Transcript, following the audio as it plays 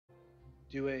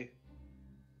do a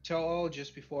tell-all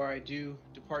just before I do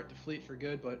depart the fleet for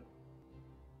good, but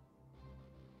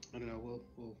I don't know.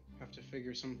 We'll have to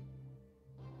figure something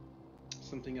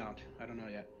out. I don't know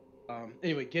yet.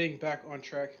 Anyway, getting back on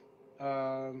track.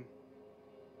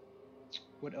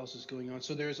 What else is going on?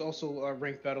 So there's also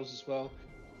ranked battles as well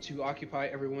to occupy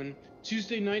everyone.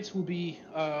 Tuesday nights will be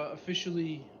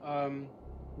officially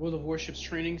World of Warships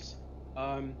trainings.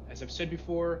 As I've said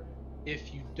before,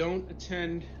 if you don't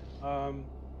attend,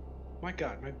 my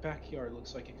God, my backyard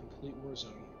looks like a complete war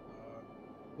zone.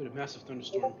 We had a massive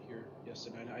thunderstorm here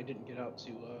yesterday, and I didn't get out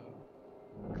to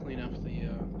clean up the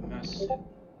mess.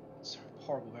 It's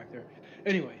horrible back there.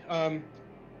 Anyway,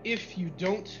 if you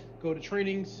don't go to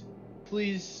trainings,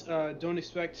 please don't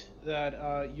expect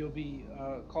that you'll be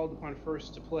called upon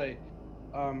first to play.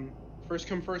 First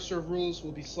come, first serve rules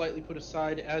will be slightly put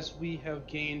aside as we have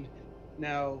gained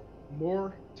now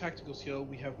more tactical skill.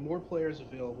 We have more players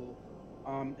available,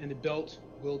 and the belt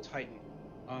will tighten.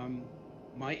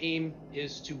 My aim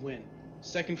is to win.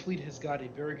 Second Fleet has got a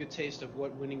very good taste of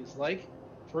what winning is like.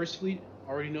 First Fleet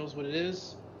already knows what it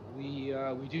is. We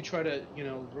do try to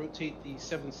rotate the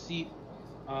seventh seat,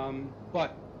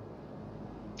 but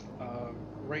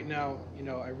right now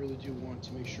I really do want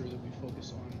to make sure that we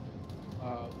focus on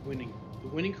winning. The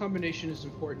winning combination is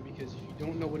important because if you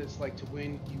don't know what it's like to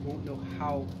win, you won't know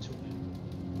how to win.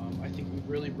 I think we've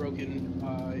really broken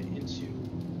into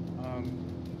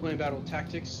playing battle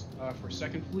tactics for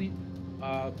Second Fleet,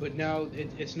 but now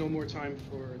it's no more time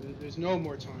for. There's no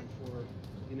more time for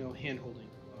hand holding.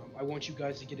 I want you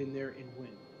guys to get in there and win.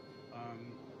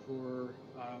 For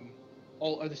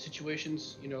all other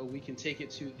situations, we can take it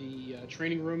to the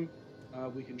training room.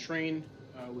 We can train.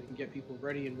 We can get people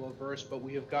ready and well versed, but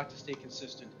we have got to stay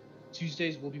consistent.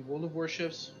 Tuesdays will be World of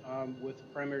Warships with a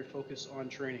primary focus on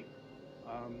training.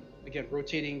 Again,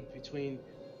 rotating between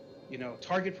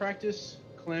target practice,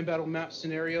 clan battle map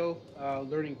scenario,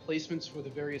 learning placements for the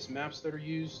various maps that are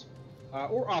used,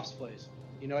 or ops plays.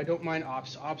 I don't mind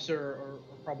ops. Ops are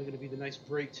probably going to be the nice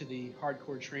break to the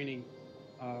hardcore training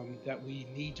that we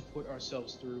need to put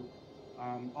ourselves through.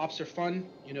 Ops are fun.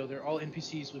 They're all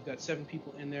NPCs. We've got 7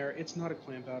 people in there. It's not a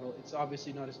clan battle. It's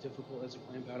obviously not as difficult as a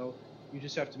clan battle. You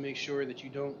just have to make sure that you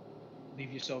don't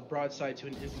leave yourself broadside to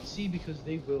an NPC because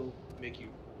they will make you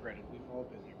regret it. We've all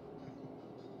been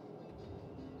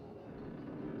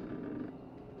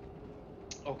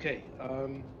there. Okay.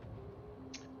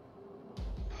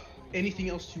 Anything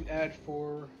else to add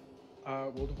for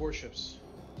World of Warships?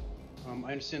 I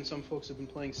understand some folks have been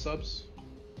playing subs.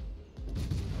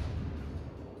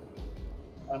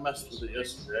 I messed with it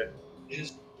yesterday.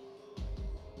 It's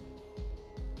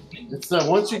that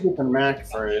once you get the knack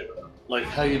for it, like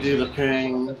how you do the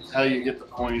ping, how you get the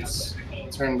points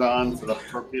turned on for the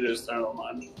torpedoes turned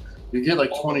on, you get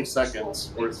like 20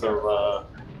 seconds worth of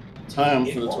time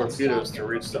for the torpedoes to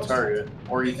reach the target,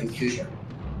 or you can keep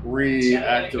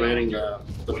reactivating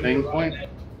the ping point.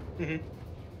 Mm-hmm.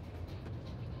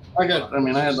 I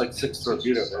had like 6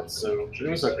 torpedo hits, so it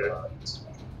was okay.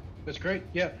 That's great.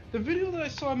 Yeah, the video that I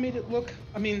saw made it look.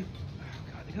 The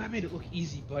guy made it look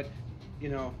easy, but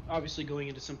obviously going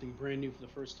into something brand new for the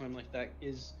first time like that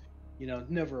is,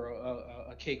 never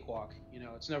a cakewalk.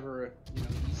 It's never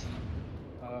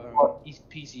easy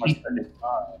peasy.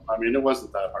 It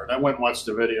wasn't that hard. I went and watched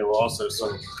the video also,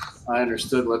 so I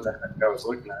understood what the heck I was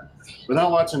looking at.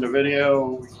 Without watching the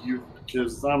video,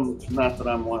 because I'm not that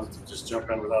I'm one to just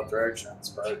jump in without directions,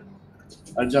 but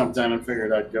I jumped in and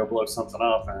figured I'd go blow something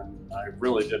up, and I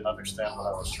really didn't understand what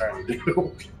I was trying to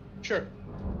do. Sure.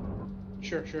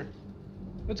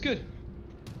 That's good.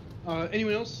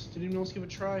 Anyone else? Did anyone else give it a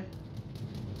try?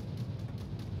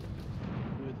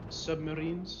 With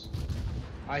submarines?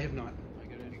 I have not. I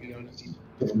gotta be honest.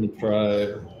 Let me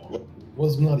try.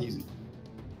 Was not easy.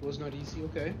 Was not easy.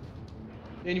 Okay.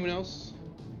 Anyone else?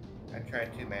 I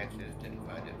tried 2 matches, didn't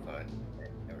find it fun.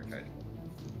 Never tried.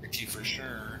 Ricky for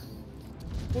sure.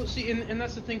 Well, see, and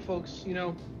that's the thing, folks.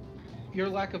 Your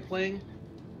lack of playing.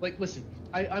 Like, listen,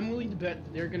 I'm willing to bet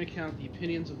that they're going to count the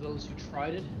opinions of those who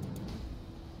tried it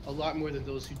a lot more than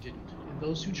those who didn't. And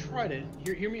those who tried it,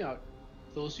 hear me out.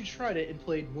 Those who tried it and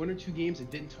played 1 or 2 games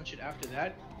and didn't touch it after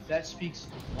that, that speaks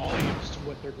volumes to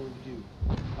what they're going to do.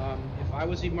 If I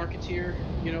was a marketeer,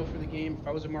 for the game, if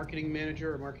I was a marketing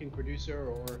manager or marketing producer,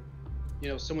 or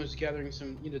someone who's gathering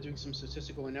some, doing some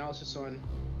statistical analysis on,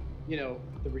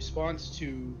 the response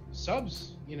to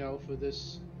subs, for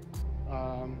this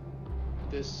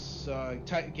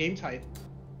game type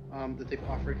that they've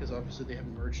offered, because obviously they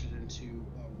haven't merged it into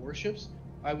Warships,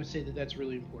 I would say that that's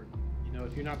really important.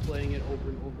 If you're not playing it over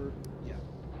and over, yeah,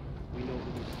 we know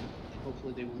that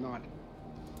hopefully they will not.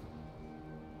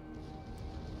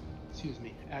 excuse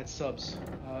me, add subs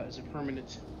as a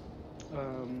permanent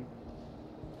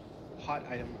hot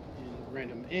item in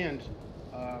random, and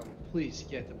please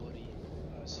get the bloody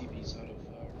CBs out of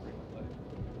random play.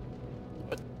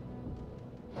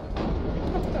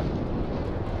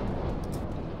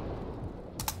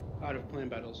 Out of clan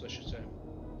battles, I should say.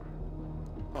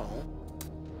 Oh.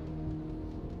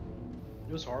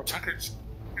 It was horrible. Tucker's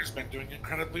been doing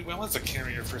incredibly well as a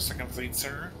carrier for Second Fleet,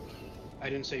 sir.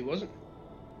 I didn't say he wasn't.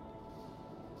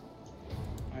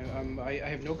 I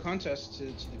have no contest to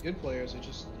the good players.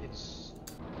 It's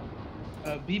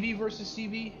BB versus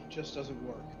CB just doesn't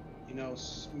work. You know,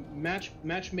 match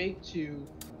make to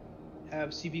have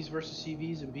CBs versus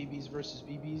CVs and BBs versus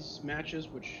BBs matches,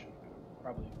 which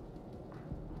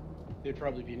there'd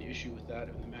probably be an issue with that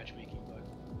in the matchmaking, but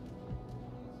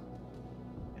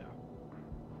yeah.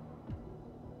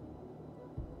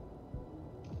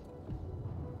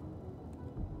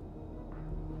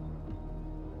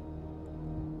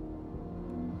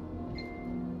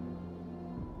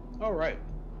 All right.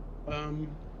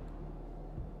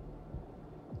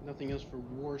 Nothing else for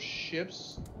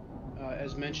Warships.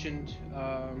 As mentioned,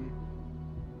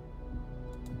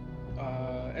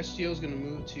 STO is going to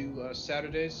move to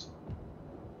Saturdays,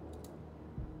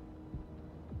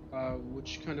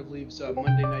 which kind of leaves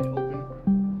Monday night open.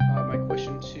 My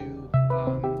question to you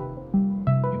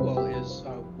all is,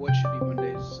 what should be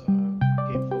Monday's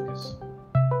game focus?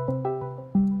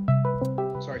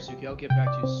 Sorry, Suki, I'll get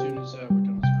back to you as soon as we're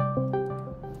done with stream.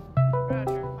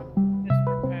 Roger. I'm just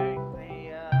preparing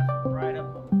the write-up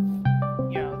of,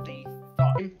 the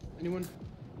thought. Anyone?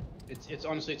 It's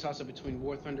honestly a toss-up between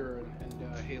War Thunder and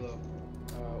Halo,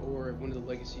 or one of the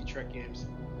Legacy Trek games.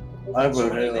 I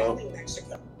vote Halo.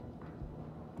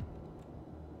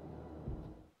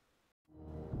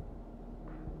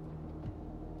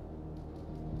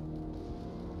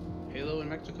 Halo in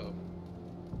Mexico.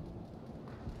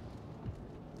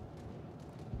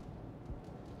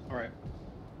 All right,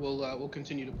 we'll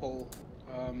continue to poll.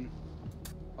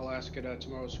 I'll ask at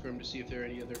tomorrow's scrim to see if there are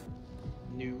any other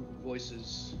new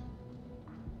voices.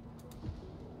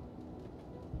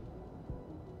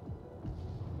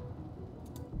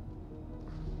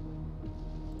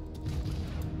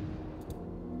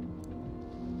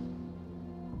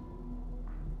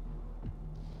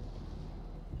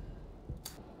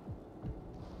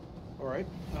 All right.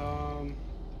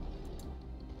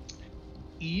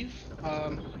 Eve, I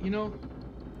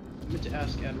meant to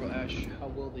ask Admiral Ash how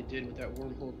well they did with that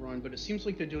wormhole run, but it seems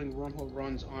like they're doing wormhole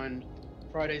runs on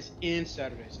Fridays and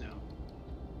Saturdays now.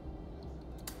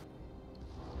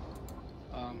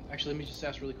 Actually, let me just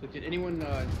ask really quick, did anyone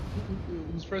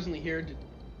who's presently here, did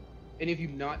any of you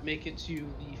not make it to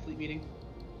the fleet meeting?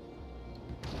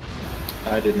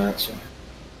 I did not, sir.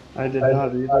 I did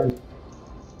not either.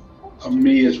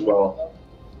 Me as well.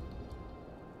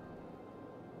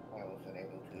 I wasn't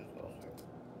able to as well, sir.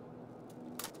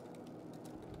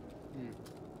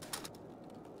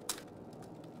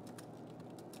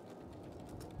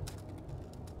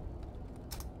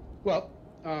 Well,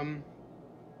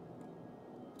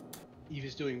 Eve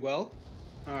is doing well.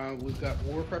 We've got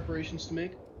war preparations to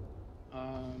make,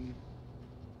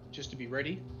 just to be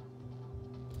ready.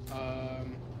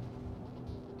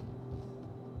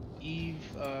 Eve,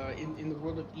 in the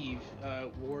world of Eve,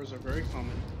 wars are very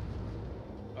common.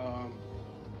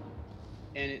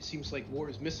 And it seems like war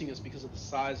is missing us because of the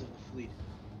size of the fleet.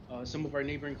 Some of our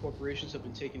neighboring corporations have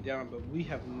been taken down, but we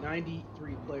have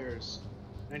 93 players,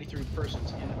 93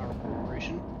 persons in our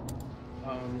corporation.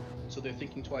 So they're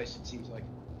thinking twice, it seems like.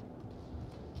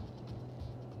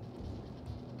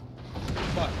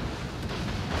 But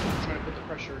I'm trying to put the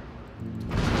pressure on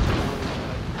the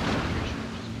corporation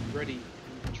to just be ready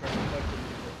and try to collect them.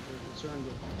 They're concerned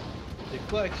with if they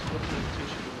collect, what kind of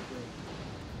attention will it bring?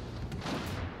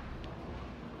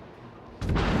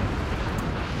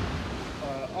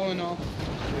 All in all,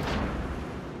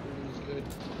 everything's good.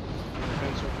 The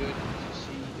events are good. As you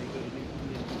see, they go to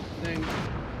new thing.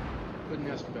 Couldn't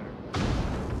ask for better.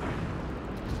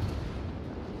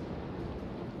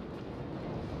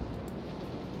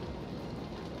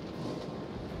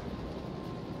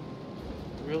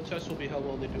 The real test will be how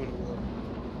well they do in a war.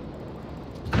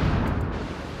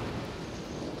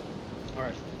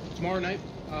 Alright, tomorrow night,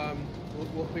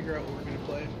 we'll figure out what we're going to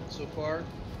play. So far,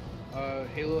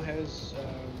 Halo has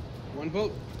one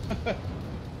vote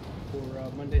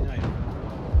for Monday night.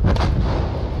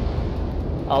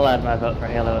 I'll add my vote for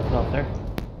Halo as well, sir.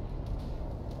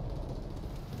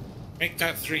 Make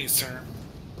that 3, sir.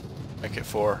 Make it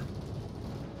 4.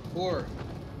 4.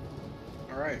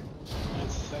 Alright.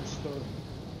 That's the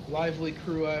lively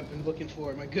crew I've been looking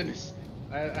for. My goodness.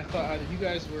 I thought either you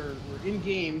guys were in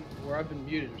game or I've been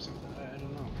muted or something. I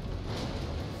don't know.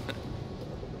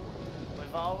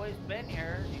 We've always been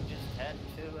here. You just had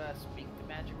to speak the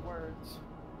magic words.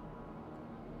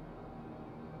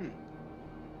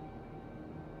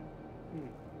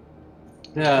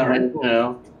 Yeah, I mean, you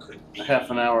know, half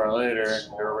an hour later,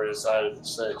 everybody decided to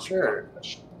say, sure.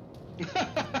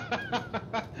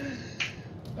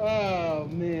 Oh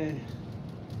man,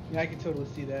 yeah, I can totally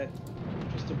see that.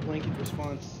 Just a blanket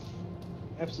response.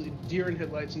 Absolutely deer in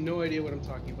headlights. No idea what I'm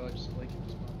talking about. Just a blanket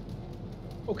response.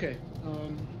 Okay.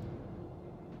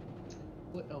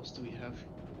 What else do we have?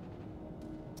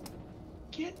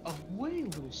 Get away,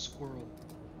 little squirrel.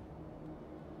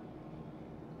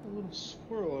 A little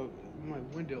squirrel out in my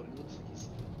window. It looks like he's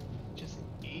just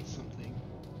ate something.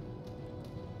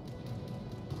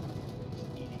 He's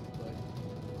eating, but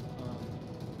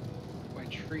my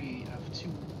tree. I have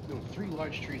three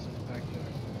large trees in the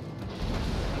backyard.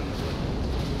 I don't know what's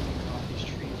going off these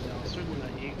trees now. Certainly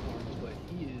not acorns, but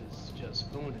he is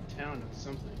just going to town on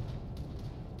something.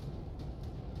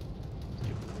 Let's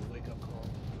give him a little wake-up call.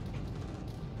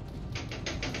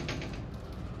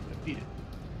 I beat it.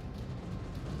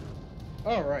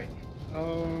 All right.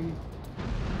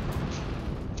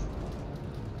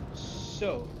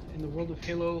 So, in the world of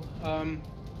Halo,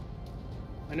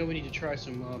 I know we need to try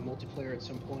some multiplayer at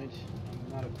some point.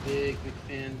 I'm not a big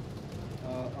fan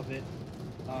of it.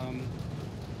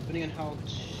 Depending on how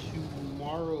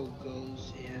tomorrow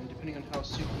goes, and depending on how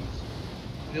Suki's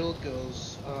build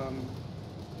goes,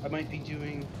 I might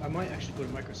actually go to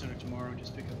Micro Center tomorrow and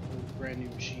just pick up a brand new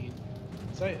machine.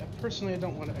 So I personally, I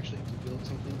don't want to actually have to build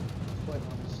something, to be quite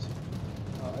honest.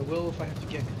 I will if I have to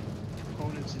get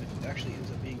components, and if it actually ends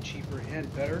up being cheaper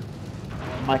and better.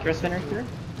 Micro Center, sir?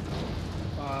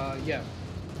 Yeah.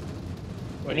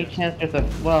 But Any yeah, chance there's a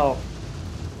well?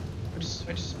 I just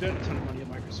spent a ton of money at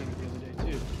Micro Center the other day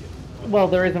too. Well,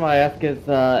 the reason why I ask is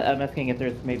I'm asking if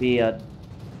there's maybe a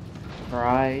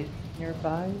prize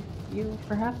nearby you,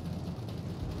 perhaps.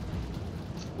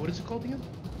 What is it called again?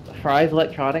 Fry's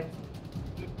Electronics.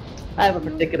 I have a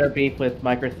particular beef with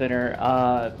Micro Center.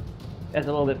 It's a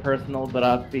little bit personal, but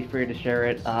I'll be free to share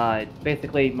it.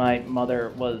 Basically, my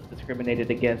mother was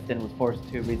discriminated against and was forced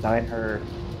to resign her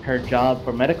job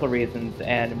for medical reasons,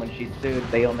 and when she sued,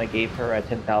 they only gave her a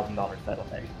 $10,000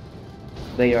 settlement.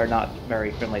 They are not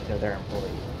very friendly to their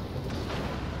employees.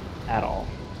 At all.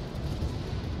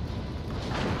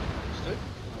 Understood.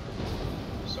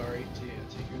 I'm sorry to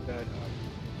hear that.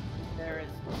 There is...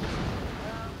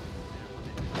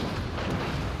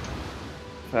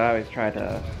 So I always try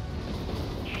to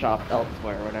shop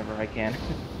elsewhere whenever I can.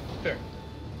 Fair.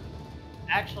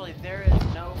 Actually, there is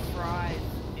no fries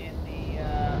in the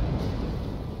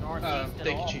northeast at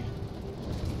Thank all. you, Chief.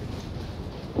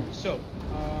 So,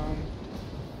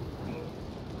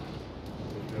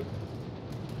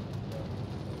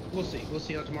 we'll see. We'll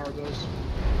see how tomorrow goes.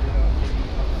 Maybe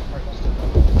I'll part this stuff out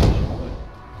of the station, but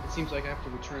it seems like I have to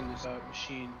return this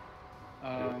machine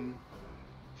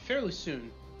fairly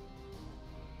soon.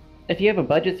 If you have a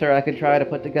budget, sir, I could try to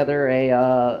put together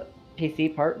a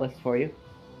PC part list for you.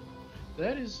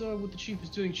 That is what the Chief is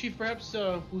doing. Chief, perhaps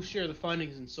we'll share the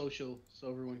findings in social so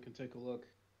everyone can take a look.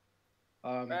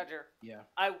 Roger. Yeah.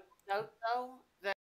 I note though,